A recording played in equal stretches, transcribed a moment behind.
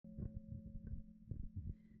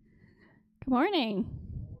Good morning.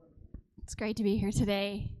 It's great to be here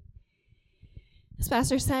today. As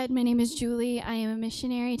Pastor said, my name is Julie. I am a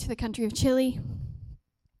missionary to the country of Chile,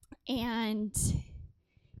 and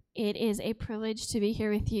it is a privilege to be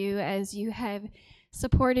here with you as you have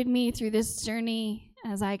supported me through this journey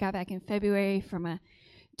as I got back in February from a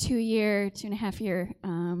 2.5 year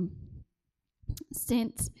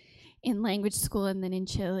stint in language school and then in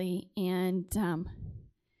Chile, and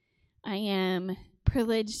I am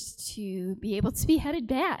privileged to be able to be headed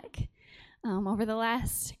back. Over the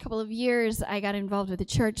last couple of years, I got involved with a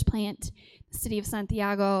church plant, the city of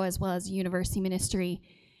Santiago, as well as a university ministry.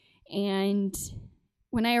 And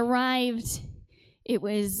when I arrived, it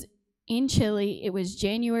was in Chile. It was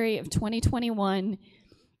January of 2021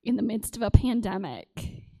 in the midst of a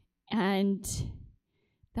pandemic. And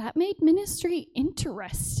that made ministry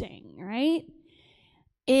interesting, right?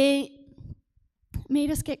 It made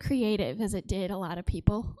us get creative, as it did a lot of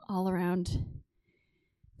people all around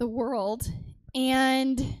the world,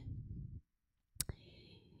 and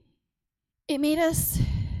it made us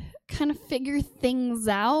kind of figure things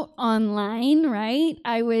out online, right?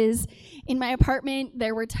 I was in my apartment.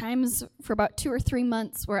 There were times for about 2 or 3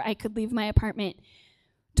 months where I could leave my apartment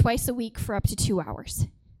twice a week for up to 2 hours.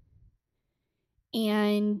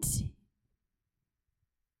 And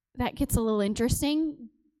that gets a little interesting.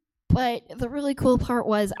 But the really cool part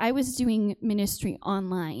was I was doing ministry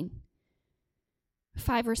online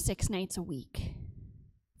 5 or 6 nights a week.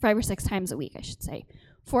 5 or 6 times a week, I should say.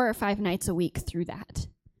 4 or 5 nights a week through that.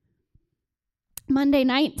 Monday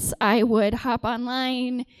nights, I would hop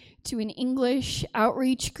online to an English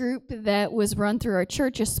outreach group that was run through our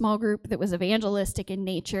church, a small group that was evangelistic in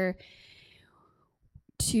nature,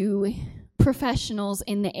 to professionals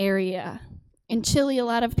in the area. In Chile, a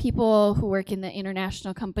lot of people who work in the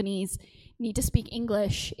international companies need to speak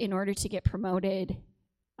English in order to get promoted.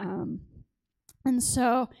 And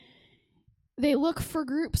so they look for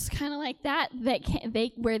groups kind of like that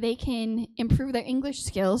where they can improve their English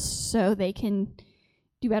skills so they can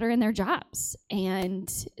do better in their jobs. And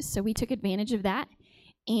so we took advantage of that.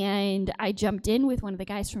 And I jumped in with one of the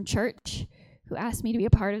guys from church who asked me to be a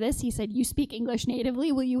part of this. He said, "You speak English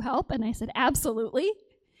natively, will you help?" And I said, "Absolutely."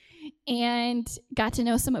 And got to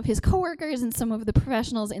know some of his coworkers and some of the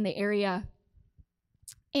professionals in the area.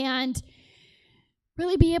 And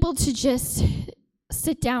really be able to just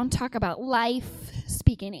sit down, talk about life,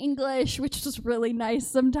 speak in English, which was really nice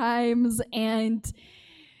sometimes, and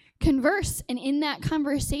converse. And in that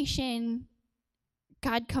conversation,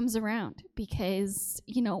 God comes around because,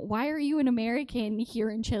 why are you an American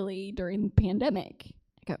here in Chile during the pandemic?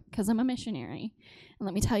 I go, because I'm a missionary. And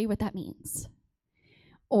let me tell you what that means.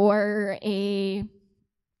 Or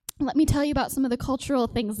let me tell you about some of the cultural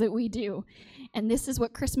things that we do. And this is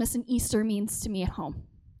what Christmas and Easter means to me at home.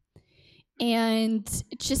 And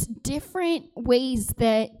just different ways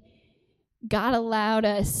that God allowed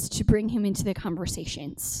us to bring him into the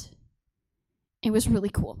conversations. It was really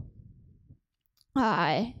cool.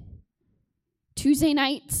 Tuesday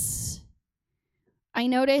nights, I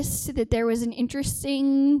noticed that there was an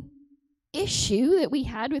interesting issue that we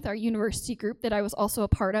had with our university group that I was also a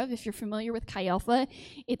part of. If you're familiar with Chi Alpha,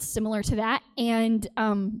 it's similar to that. And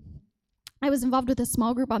I was involved with a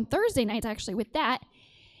small group on Thursday nights, actually, with that.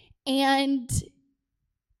 And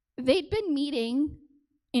they'd been meeting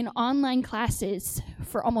in online classes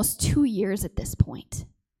for almost 2 years at this point.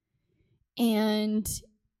 And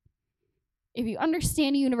if you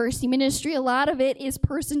understand university ministry, a lot of it is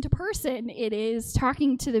person to person. It is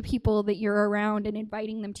talking to the people that you're around and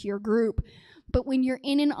inviting them to your group. But when you're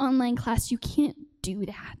in an online class, you can't do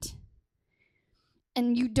that.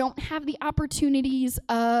 And you don't have the opportunities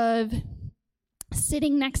of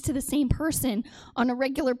sitting next to the same person on a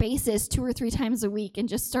regular basis 2 or 3 times a week and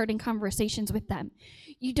just starting conversations with them.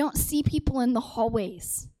 You don't see people in the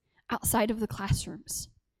hallways outside of the classrooms.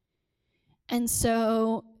 And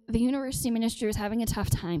so the university ministry was having a tough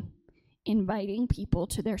time inviting people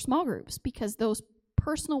to their small groups because those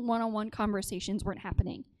personal one-on-one conversations weren't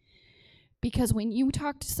happening. Because when you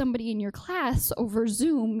talk to somebody in your class over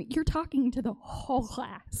Zoom, you're talking to the whole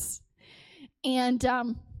class. And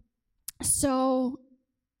so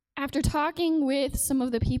after talking with some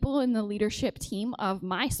of the people in the leadership team of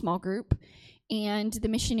my small group and the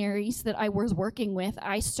missionaries that I was working with,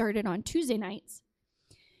 I started on Tuesday nights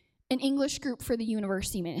an English group for the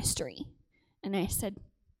university ministry. And I said,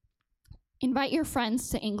 invite your friends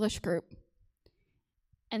to English group,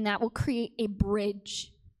 and that will create a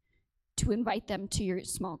bridge to invite them to your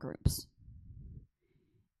small groups.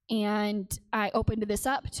 And I opened this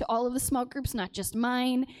up to all of the small groups, not just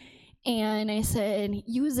mine. And I said,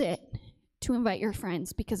 use it to invite your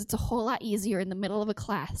friends, because it's a whole lot easier in the middle of a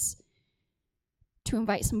class to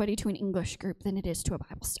invite somebody to an English group than it is to a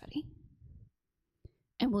Bible study.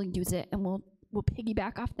 And we'll use it, and we'll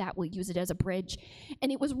piggyback off that. We'll use it as a bridge.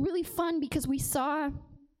 And it was really fun because we saw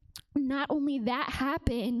not only that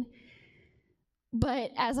happen,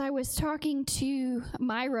 but as I was talking to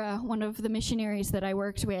Myra, one of the missionaries that I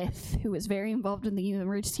worked with, who was very involved in the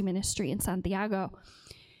university ministry in Santiago,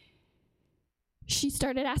 she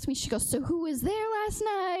started asking me, she goes, so who was there last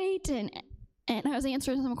night? And I was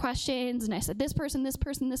answering some questions, and I said, this person, this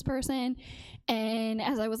person, this person. And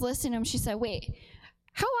as I was listening to them, she said, wait,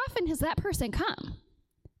 how often has that person come?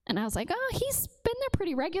 And I was like, oh, he's been there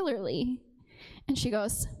pretty regularly. And she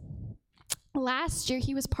goes, last year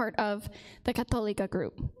he was part of the Católica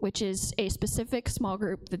group, which is a specific small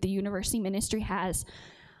group that the university ministry has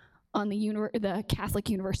on the Catholic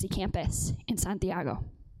University campus in Santiago.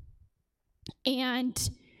 And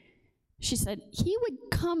she said he would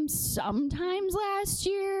come sometimes last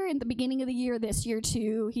year, in the beginning of the year, this year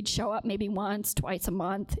too. He'd show up maybe once, twice a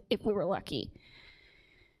month if we were lucky.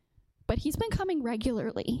 But he's been coming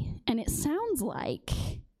regularly, and it sounds like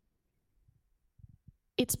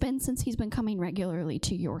it's been since he's been coming regularly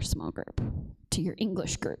to your small group, to your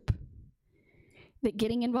English group, that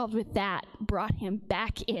getting involved with that brought him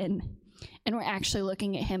back in, and we're actually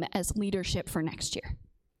looking at him as leadership for next year.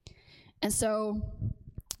 And so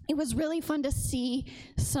it was really fun to see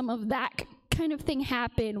some of that kind of thing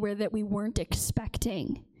happen where that we weren't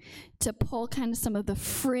expecting, to pull kind of some of the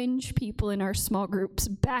fringe people in our small groups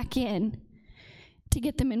back in to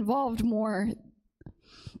get them involved more.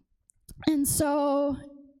 And so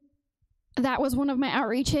that was one of my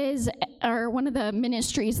outreaches, or one of the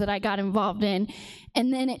ministries that I got involved in.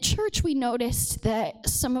 And then at church, we noticed that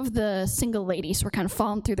some of the single ladies were kind of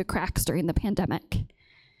falling through the cracks during the pandemic.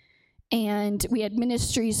 And we had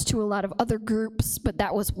ministries to a lot of other groups, but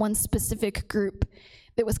that was one specific group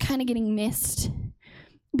that was kind of getting missed,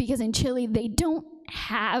 because in Chile, they don't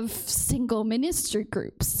have single ministry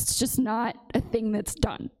groups. It's just not a thing that's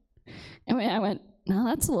done. And I went, no,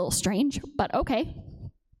 that's a little strange, but okay.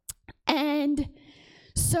 And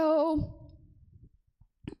so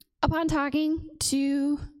upon talking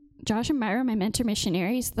to Josh and Myra, my mentor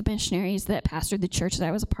missionaries, the missionaries that pastored the church that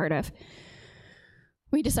I was a part of,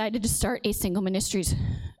 we decided to start a single ministries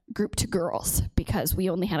group to girls, because we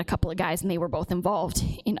only had a couple of guys and they were both involved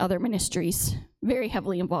in other ministries, very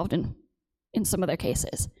heavily involved in some of their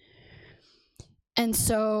cases. And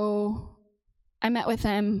so I met with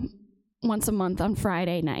them once a month on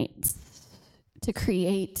Friday nights to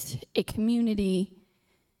create a community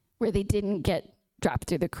where they didn't get dropped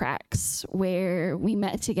through the cracks, where we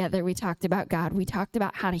met together, we talked about God, we talked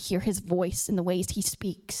about how to hear his voice and the ways he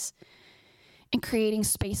speaks, and creating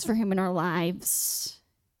space for him in our lives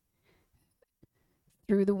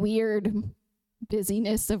through the weird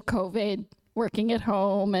busyness of COVID, working at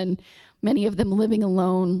home, and many of them living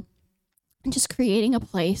alone, and just creating a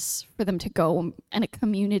place for them to go and a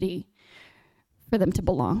community for them to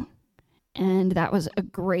belong. And that was a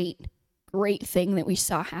great, great thing that we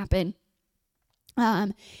saw happen.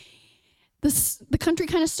 The country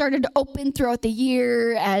kind of started to open throughout the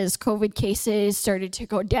year as COVID cases started to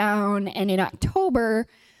go down. And in October,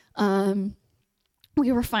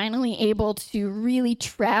 we were finally able to really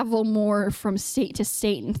travel more from state to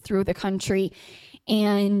state and through the country.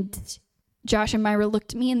 And Josh and Myra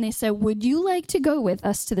looked at me and they said, would you like to go with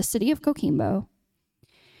us to the city of Coquimbo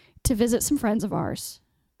to visit some friends of ours?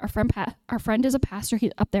 Our friend is a pastor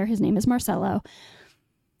up there. His name is Marcelo.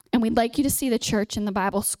 And we'd like you to see the church and the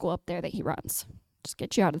Bible school up there that he runs. Just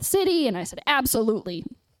get you out of the city. And I said, absolutely.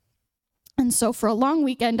 And so for a long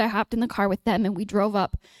weekend, I hopped in the car with them and we drove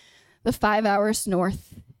up the 5 hours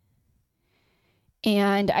north.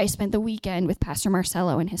 And I spent the weekend with Pastor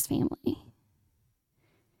Marcelo and his family.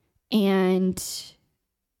 And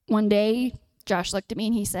one day, Josh looked at me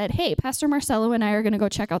and he said, hey, Pastor Marcelo and I are going to go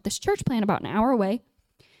check out this church plant about an hour away.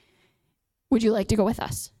 Would you like to go with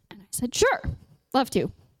us? And I said, sure, love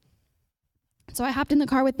to. So I hopped in the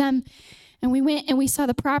car with them, and we went and we saw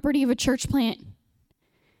the property of a church plant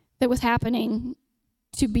that was happening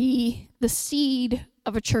to be the seed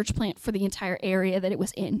of a church plant for the entire area that it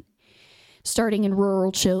was in, starting in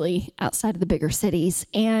rural Chile, outside of the bigger cities.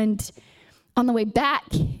 And on the way back,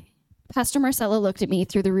 Pastor Marcelo looked at me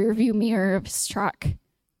through the rearview mirror of his truck,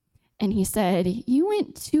 and he said, you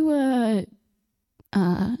went to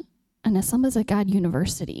an Assemblies of God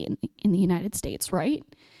University in the United States, right?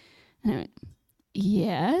 And I went,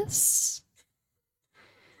 yes.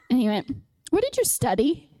 And he went, what did you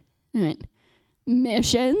study? And I went,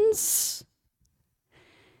 missions.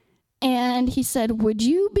 And he said, would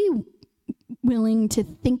you be willing to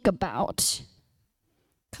think about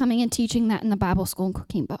coming and teaching that in the Bible school in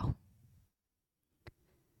Coquimbo?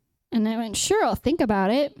 And I went, sure, I'll think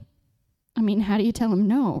about it. I mean, how do you tell him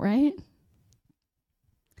no, right?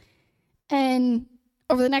 And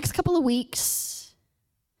over the next couple of weeks,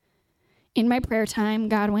 in my prayer time,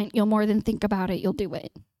 God went, you'll more than think about it, you'll do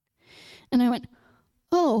it. And I went,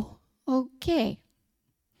 oh, okay.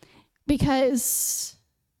 Because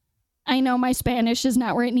I know my Spanish is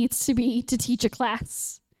not where it needs to be to teach a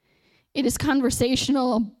class. It is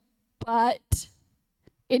conversational, but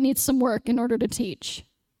it needs some work in order to teach.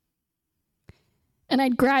 And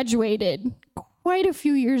I'd graduated quite a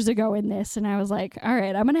few years ago in this, and I was like, all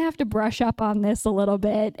right, I'm going to have to brush up on this a little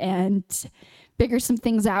bit and figure some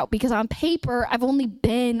things out, because on paper, I've only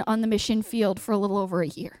been on the mission field for a little over a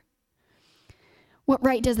year. What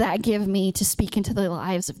right does that give me to speak into the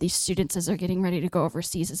lives of these students as they're getting ready to go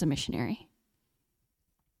overseas as a missionary?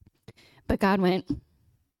 But God went,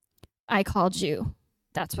 I called you.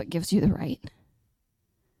 That's what gives you the right.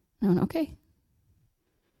 And I went, okay.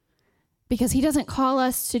 Because he doesn't call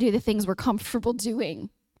us to do the things we're comfortable doing,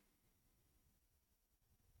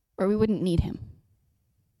 or we wouldn't need him.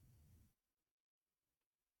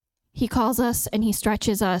 He calls us and he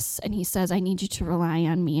stretches us and he says, I need you to rely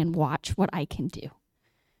on me and watch what I can do.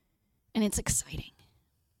 And it's exciting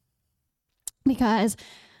because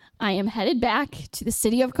I am headed back to the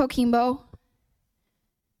city of Coquimbo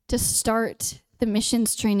to start the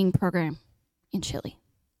missions training program in Chile.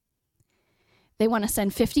 They want to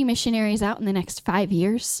send 50 missionaries out in the next 5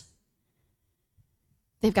 years.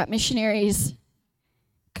 They've got missionaries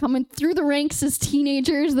coming through the ranks as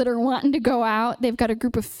teenagers that are wanting to go out. They've got a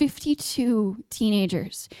group of 52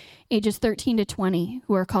 teenagers, ages 13 to 20,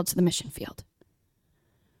 who are called to the mission field.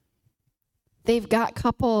 They've got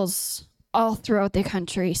couples all throughout the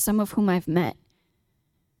country, some of whom I've met,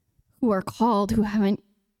 who are called, who haven't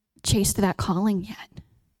chased that calling yet.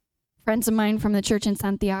 Friends of mine from the church in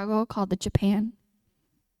Santiago called to Japan.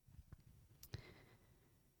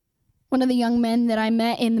 One of the young men that I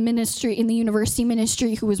met in the ministry, in the university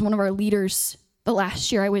ministry, who was one of our leaders the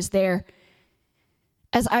last year I was there,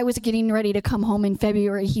 as I was getting ready to come home in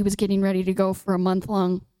February, he was getting ready to go for a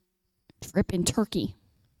month-long trip in Turkey.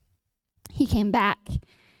 He came back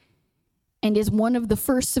and is one of the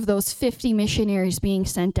first of those 50 missionaries being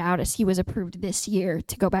sent out, as he was approved this year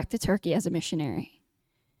to go back to Turkey as a missionary.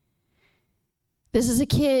 This is a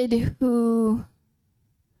kid who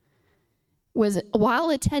was, while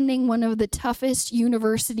attending one of the toughest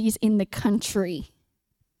universities in the country,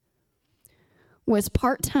 was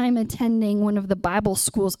part-time attending one of the Bible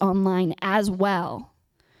schools online as well,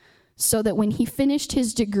 so that when he finished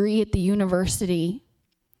his degree at the university,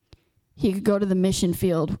 he could go to the mission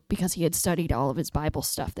field because he had studied all of his Bible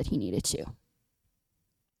stuff that he needed to.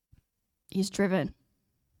 He's driven.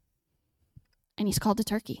 And he's called to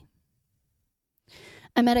Turkey.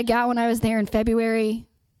 I met a gal when I was there in February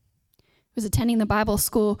who was attending the Bible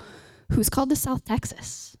school who's called to South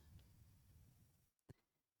Texas.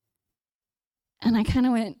 And I kind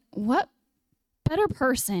of went, what better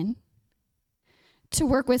person to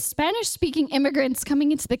work with Spanish-speaking immigrants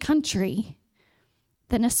coming into the country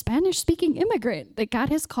than a Spanish-speaking immigrant that God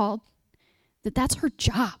has called, that's her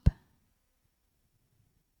job.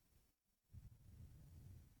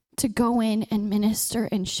 To go in and minister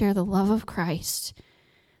and share the love of Christ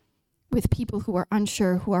with people who are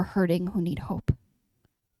unsure, who are hurting, who need hope.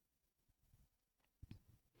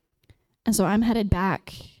 And so I'm headed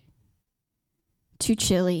back to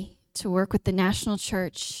Chile to work with the National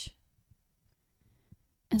Church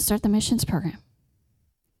and start the missions program.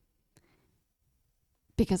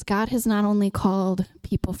 Because God has not only called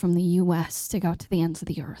people from the U.S. to go to the ends of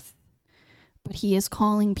the earth, but he is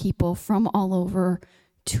calling people from all over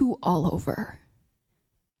to all over.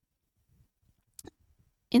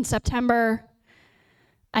 In September,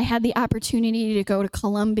 I had the opportunity to go to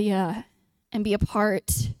Colombia and be a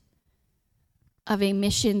part of a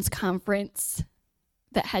missions conference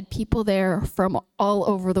that had people there from all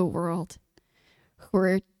over the world who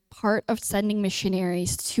were part of sending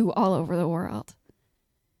missionaries to all over the world.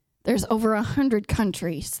 There's over 100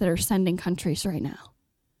 countries that are sending countries right now.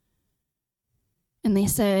 And they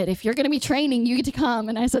said, if you're going to be training, you get to come.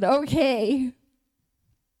 And I said, okay.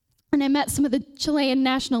 And I met some of the Chilean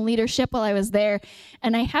national leadership while I was there.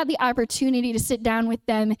 And I had the opportunity to sit down with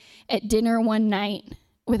them at dinner one night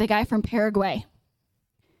with a guy from Paraguay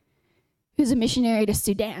who's a missionary to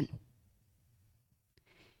Sudan.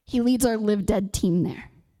 He leads our Live Dead team there,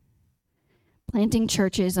 planting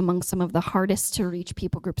churches among some of the hardest to reach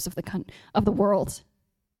people groups of the world.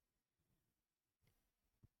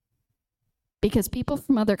 because people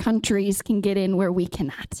from other countries can get in where we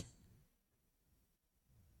cannot.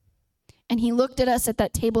 And he looked at us at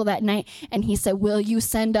that table that night and he said, will you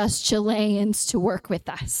send us Chileans to work with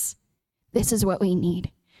us? This is what we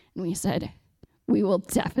need. And we said, we will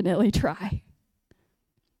definitely try.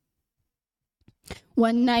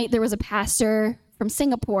 One night there was a pastor from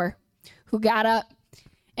Singapore who got up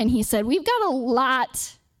and he said, we've got a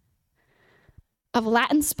lot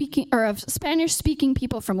of Spanish-speaking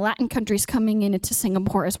people from Latin countries coming into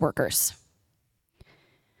Singapore as workers.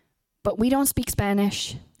 But we don't speak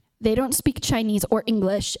Spanish. They don't speak Chinese or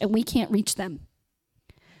English, and we can't reach them.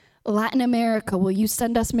 Latin America, will you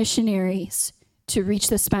send us missionaries to reach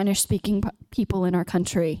the Spanish-speaking people in our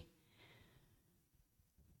country?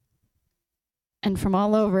 And from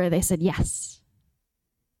all over, they said yes.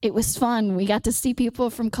 It was fun. We got to see people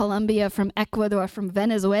from Colombia, from Ecuador, from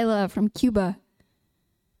Venezuela, from Cuba.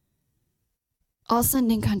 All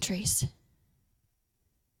sending countries.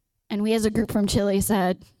 And we as a group from Chile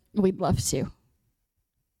said, we'd love to.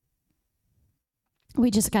 We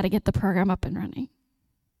just got to get the program up and running.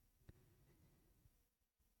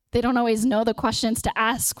 They don't always know the questions to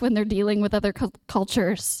ask when they're dealing with other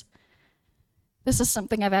cultures. This is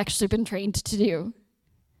something I've actually been trained to do.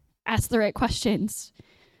 Ask the right questions.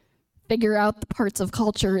 Figure out the parts of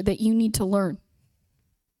culture that you need to learn.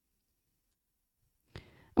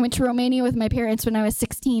 I went to Romania with my parents when I was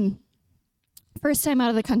 16. First time out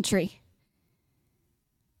of the country.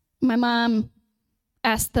 My mom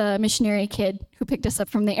asked the missionary kid who picked us up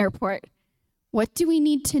from the airport, what do we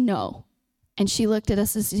need to know? And she looked at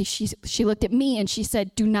us as she looked at me and she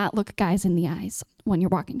said, do not look guys in the eyes when you're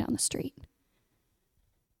walking down the street.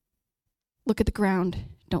 Look at the ground,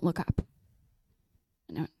 don't look up.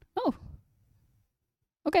 And I went, oh,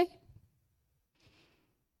 okay.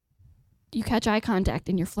 You catch eye contact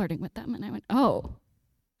and you're flirting with them. And I went, oh,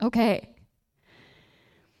 okay.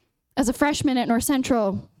 As a freshman at North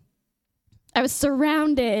Central, I was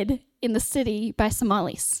surrounded in the city by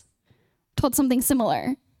Somalis. Told something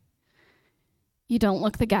similar. You don't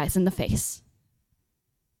look the guys in the face.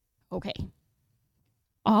 Okay.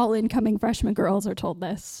 All incoming freshman girls are told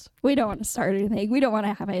this. We don't want to start anything. We don't want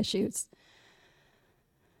to have issues.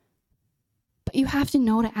 But you have to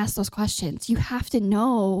know to ask those questions. You have to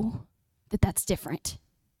know that that's different.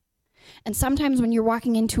 And sometimes when you're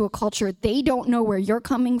walking into a culture, they don't know where you're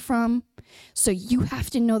coming from, so you have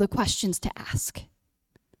to know the questions to ask.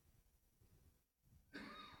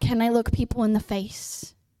 Can I look people in the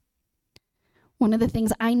face? One of the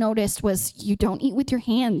things I noticed was you don't eat with your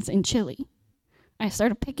hands in Chile. I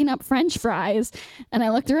started picking up French fries, and I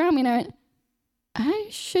looked around me and I went, I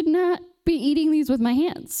should not be eating these with my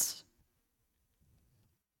hands.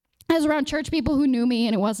 I was around church people who knew me,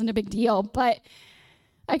 and it wasn't a big deal, but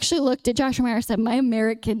I actually looked at Josh and Meyer and said, my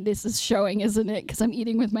Americanness is showing, isn't it? Because I'm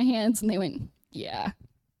eating with my hands. And they went, yeah.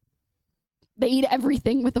 They eat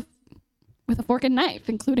everything with a fork and knife,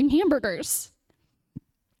 including hamburgers.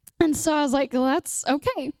 And so I was like, well, that's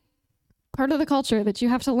okay. Part of the culture that you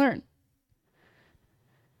have to learn.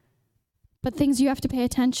 But things you have to pay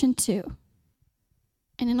attention to.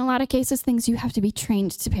 And in a lot of cases, things you have to be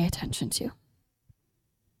trained to pay attention to.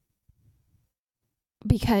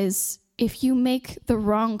 Because if you make the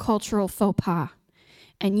wrong cultural faux pas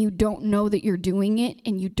and you don't know that you're doing it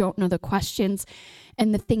and you don't know the questions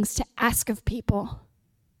and the things to ask of people,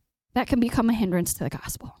 that can become a hindrance to the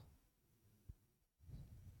gospel.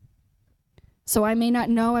 So I may not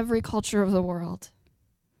know every culture of the world,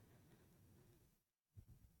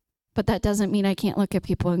 but that doesn't mean I can't look at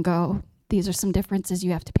people and go, these are some differences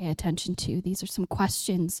you have to pay attention to. These are some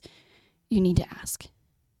questions you need to ask.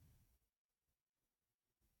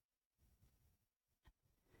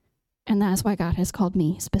 And that's why God has called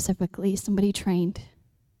me specifically, somebody trained,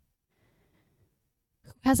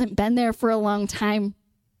 who hasn't been there for a long time,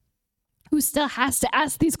 who still has to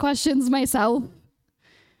ask these questions myself,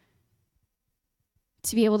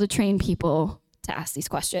 to be able to train people to ask these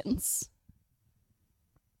questions.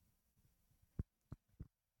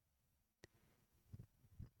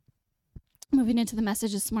 Moving into the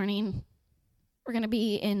message this morning, we're going to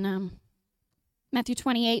be in Matthew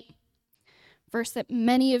 28. Verse that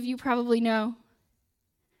many of you probably know.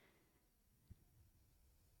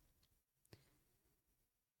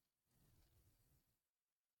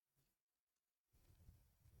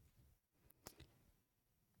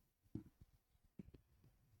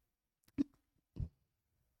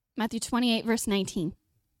 Matthew 28, verse 19.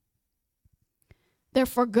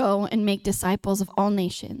 Therefore go and make disciples of all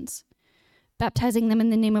nations, baptizing them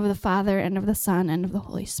in the name of the Father and of the Son and of the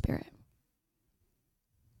Holy Spirit.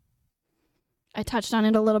 I touched on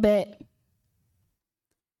it a little bit.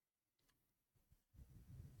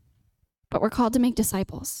 but we're called to make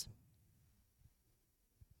disciples.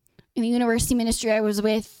 In the university ministry I was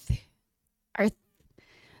with,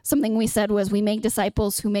 something we said was, we make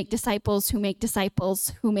disciples who make disciples who make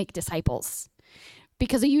disciples who make disciples.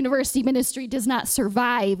 Because a university ministry does not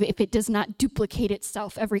survive if it does not duplicate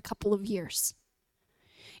itself every couple of years.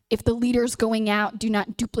 If the leaders going out do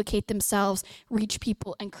not duplicate themselves, reach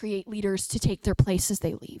people, and create leaders to take their place as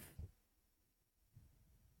they leave.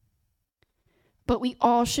 But we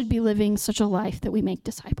all should be living such a life that we make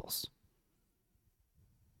disciples.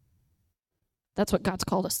 That's what God's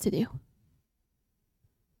called us to do.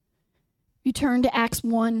 You turn to Acts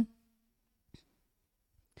 1.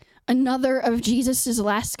 Another of Jesus'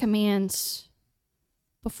 last commands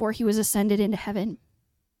before he was ascended into heaven.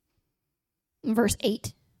 In verse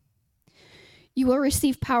 8. You will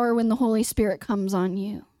receive power when the Holy Spirit comes on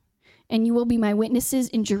you, and you will be my witnesses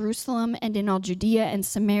in Jerusalem and in all Judea and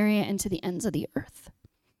Samaria and to the ends of the earth.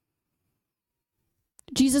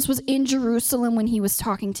 Jesus was in Jerusalem when he was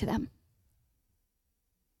talking to them.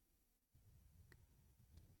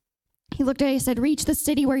 He looked at it, he said, reach the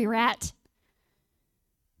city where you're at.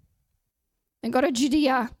 Then go to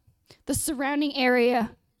Judea, the surrounding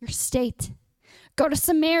area, your state. Go to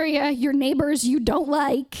Samaria, your neighbors you don't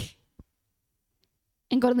like.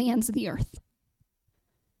 And go to the ends of the earth.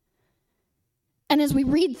 And as we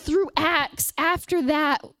read through Acts, after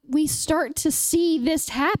that, we start to see this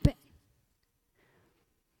happen.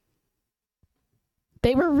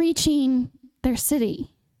 They were reaching their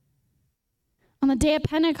city. On the day of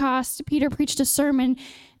Pentecost, Peter preached a sermon,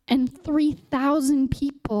 and 3,000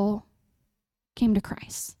 people came to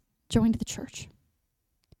Christ, joined the church.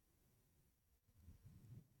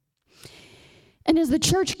 And as the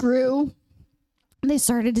church grew, they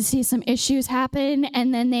started to see some issues happen,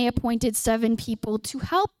 and then they appointed 7 people to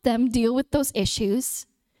help them deal with those issues,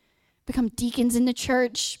 become deacons in the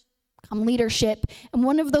church, become leadership, and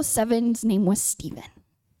one of those 7's name was Stephen.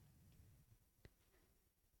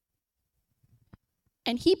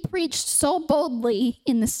 And he preached so boldly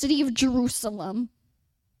in the city of Jerusalem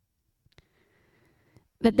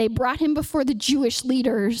that they brought him before the Jewish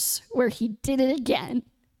leaders, where he did it again.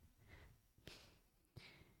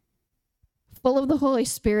 Full of the Holy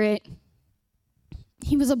Spirit,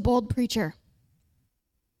 he was a bold preacher.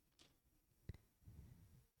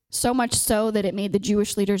 So much so that it made the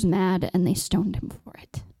Jewish leaders mad, and they stoned him for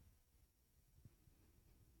it.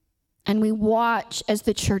 And we watch as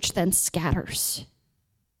the church then scatters.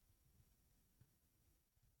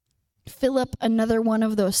 Philip, another one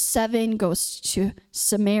of those 7, goes to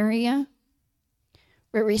Samaria,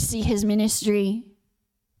 where we see his ministry.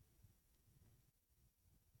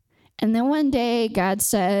 And then one day, God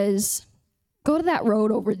says, go to that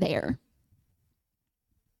road over there.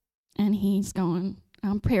 And he's going,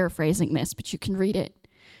 I'm paraphrasing this, but you can read it.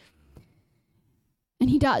 And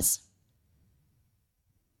he does.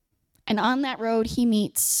 And on that road, he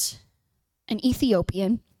meets an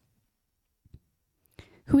Ethiopian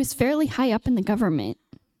who is fairly high up in the government,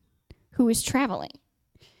 who is traveling.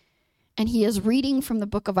 And he is reading from the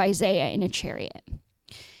book of Isaiah in a chariot.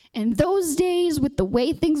 In those days, with the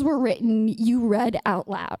way things were written, you read out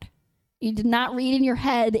loud. You did not read in your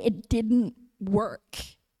head. It didn't work.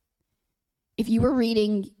 If you were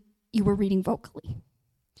reading vocally.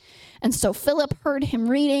 And so Philip heard him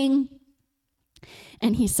reading,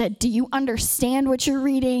 and he said, do you understand what you're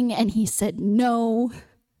reading? And he said, no.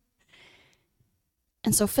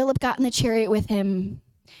 And so Philip got in the chariot with him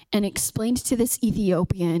and explained to this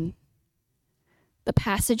Ethiopian the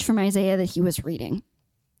passage from Isaiah that he was reading.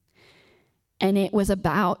 And it was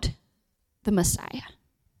about the Messiah.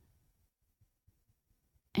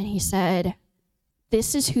 And he said,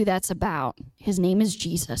 this is who that's about. His name is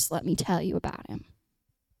Jesus. Let me tell you about him.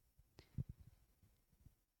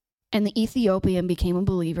 And the Ethiopian became a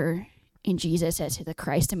believer in Jesus as the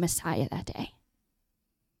Christ and Messiah that day.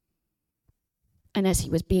 And as he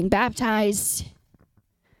was being baptized,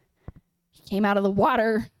 he came out of the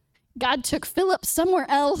water. God took Philip somewhere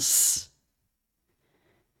else.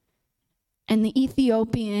 And the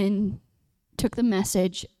Ethiopian took the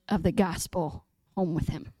message of the gospel home with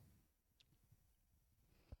him.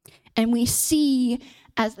 And we see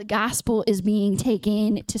as the gospel is being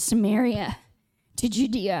taken to Samaria, to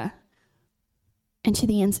Judea, and to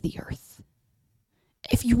the ends of the earth.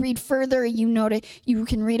 If you read further, you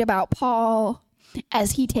can read about Paul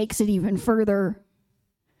as he takes it even further.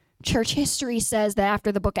 Church history says that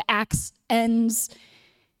after the book of Acts ends,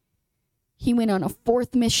 he went on a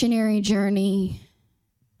 4th missionary journey,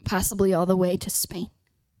 possibly all the way to Spain,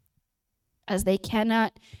 as they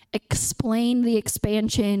cannot explain the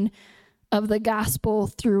expansion of the gospel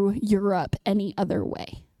through Europe any other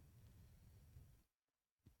way.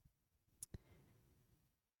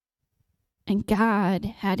 And God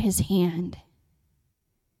had his hand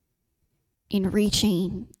in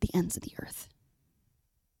reaching the ends of the earth.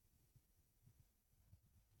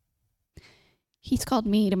 He's called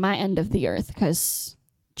me to my end of the earth because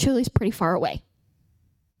Chile's pretty far away.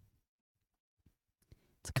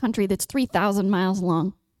 It's a country that's 3,000 miles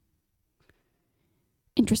long.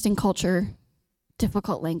 Interesting culture,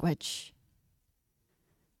 difficult language.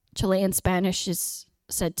 Chilean Spanish is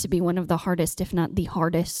said to be one of the hardest, if not the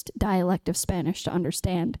hardest, dialect of Spanish to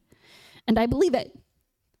understand. And I believe it.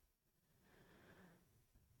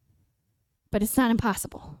 But it's not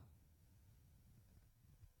impossible.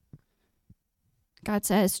 God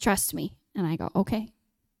says, trust me. And I go, okay.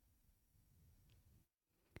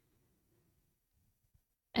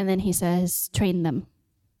 And then he says, train them.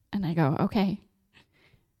 And I go, okay.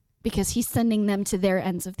 Because he's sending them to their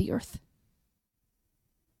ends of the earth.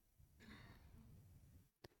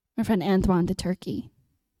 My friend Antoine to Turkey.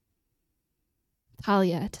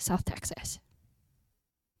 Talia to South Texas.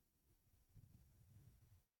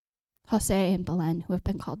 Jose and Belen, who have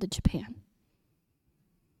been called to Japan.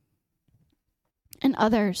 And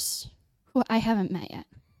others who I haven't met yet.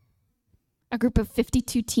 A group of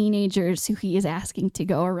 52 teenagers who he is asking to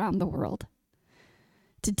go around the world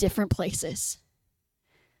to different places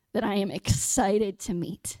that I am excited to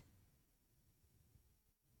meet.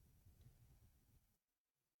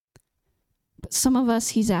 But some of us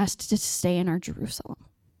he's asked to stay in our Jerusalem,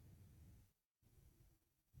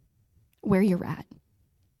 where you're at.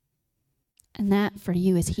 And that for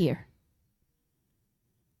you is here.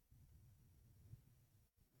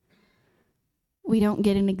 We don't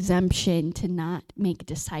get an exemption to not make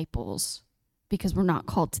disciples because we're not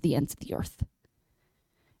called to the ends of the earth.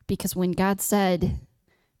 Because when God said,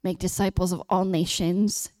 make disciples of all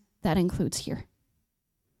nations, that includes here.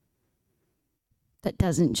 That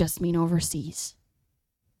doesn't just mean overseas.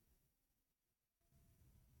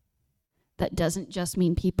 That doesn't just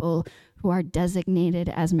mean people who are designated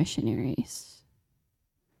as missionaries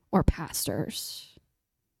or pastors.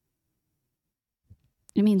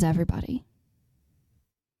 It means everybody.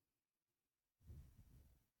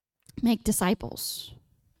 Make disciples.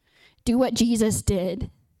 Do what Jesus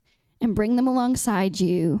did and bring them alongside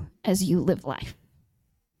you as you live life.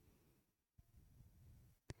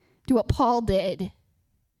 Do what Paul did.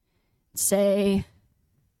 Say,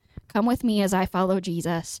 come with me as I follow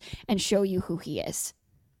Jesus and show you who he is.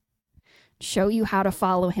 Show you how to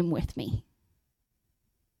follow him with me.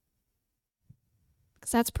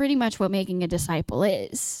 Because that's pretty much what making a disciple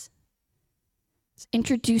is. It's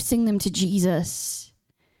introducing them to Jesus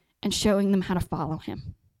and showing them how to follow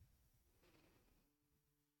him.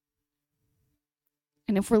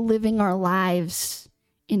 And if we're living our lives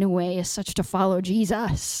in a way as such to follow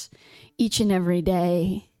Jesus each and every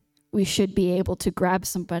day, we should be able to grab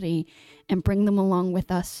somebody and bring them along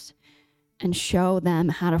with us and show them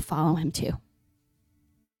how to follow him too.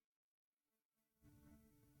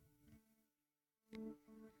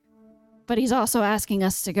 But he's also asking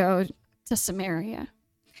us to go to Samaria.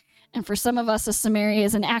 And for some of us, Samaria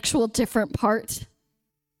is an actual different part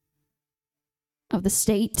of the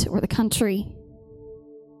state or the country.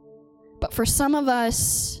 But for some of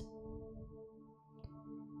us,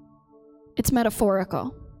 it's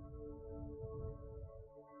metaphorical.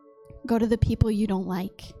 Go to the people you don't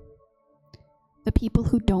like, the people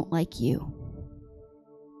who don't like you.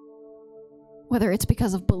 Whether it's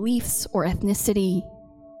because of beliefs or ethnicity,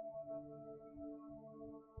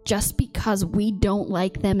 just because we don't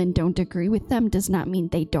like them and don't agree with them does not mean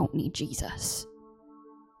they don't need Jesus.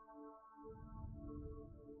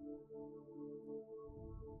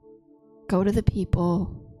 Go to the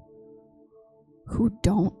people who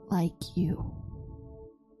don't like you.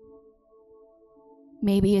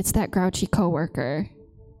 Maybe it's that grouchy coworker,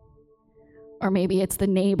 or maybe it's the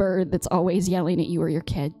neighbor that's always yelling at you or your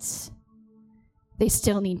kids. They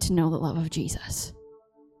still need to know the love of Jesus.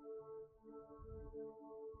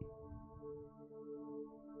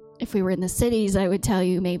 If we were in the cities, I would tell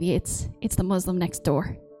you maybe it's the Muslim next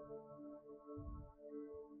door.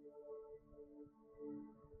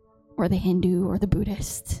 Or the Hindu or the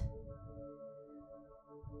Buddhist.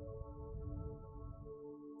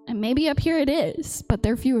 And maybe up here it is, but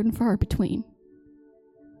they're few and far between.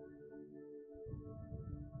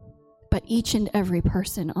 But each and every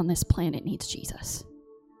person on this planet needs Jesus.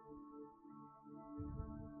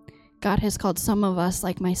 God has called some of us,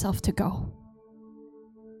 like myself, to go.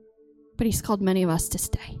 But he's called many of us to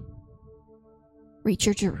stay. Reach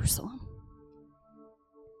your Jerusalem.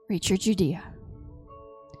 Reach your Judea.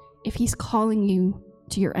 If he's calling you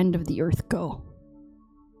to your end of the earth, go.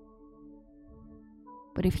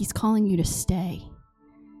 But if he's calling you to stay,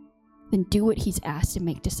 then do what he's asked and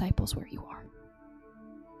make disciples where you are.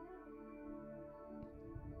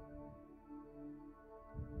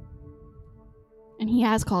 And he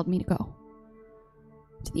has called me to go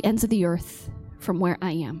to the ends of the earth from where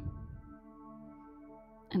I am.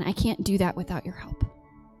 And I can't do that without your help.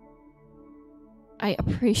 I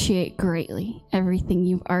appreciate greatly everything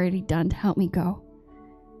you've already done to help me go.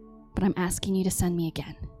 But I'm asking you to send me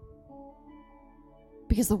again.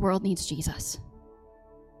 Because the world needs Jesus.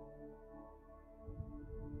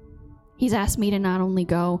 He's asked me to not only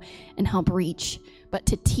go and help reach, but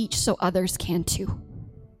to teach so others can too.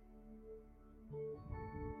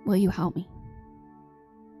 Will you help me?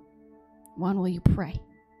 One, will you pray?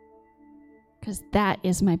 Because that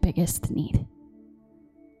is my biggest need.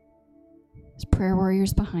 There's prayer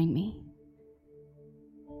warriors behind me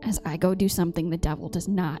as I go do something the devil does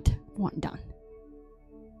not want done.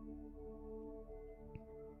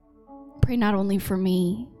 Pray not only for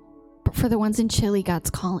me, but for the ones in Chile God's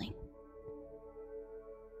calling.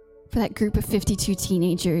 For that group of 52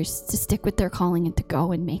 teenagers to stick with their calling and to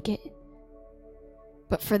go and make it.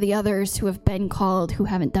 But for the others who have been called, who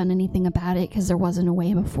haven't done anything about it because there wasn't a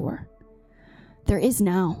way before. There is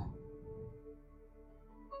now.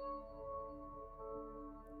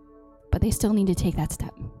 But they still need to take that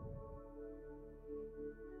step.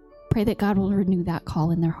 Pray that God will renew that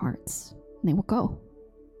call in their hearts, and they will go.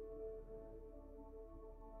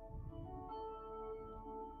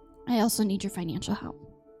 I also need your financial help.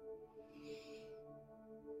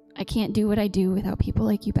 I can't do what I do without people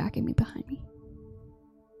like you backing me behind me.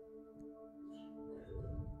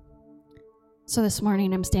 So this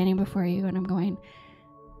morning I'm standing before you and I'm going,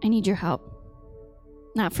 I need your help.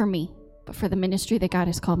 Not for me, but for the ministry that God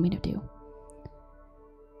has called me to do.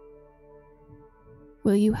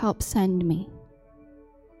 Will you help send me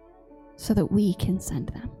so that we can send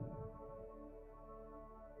them?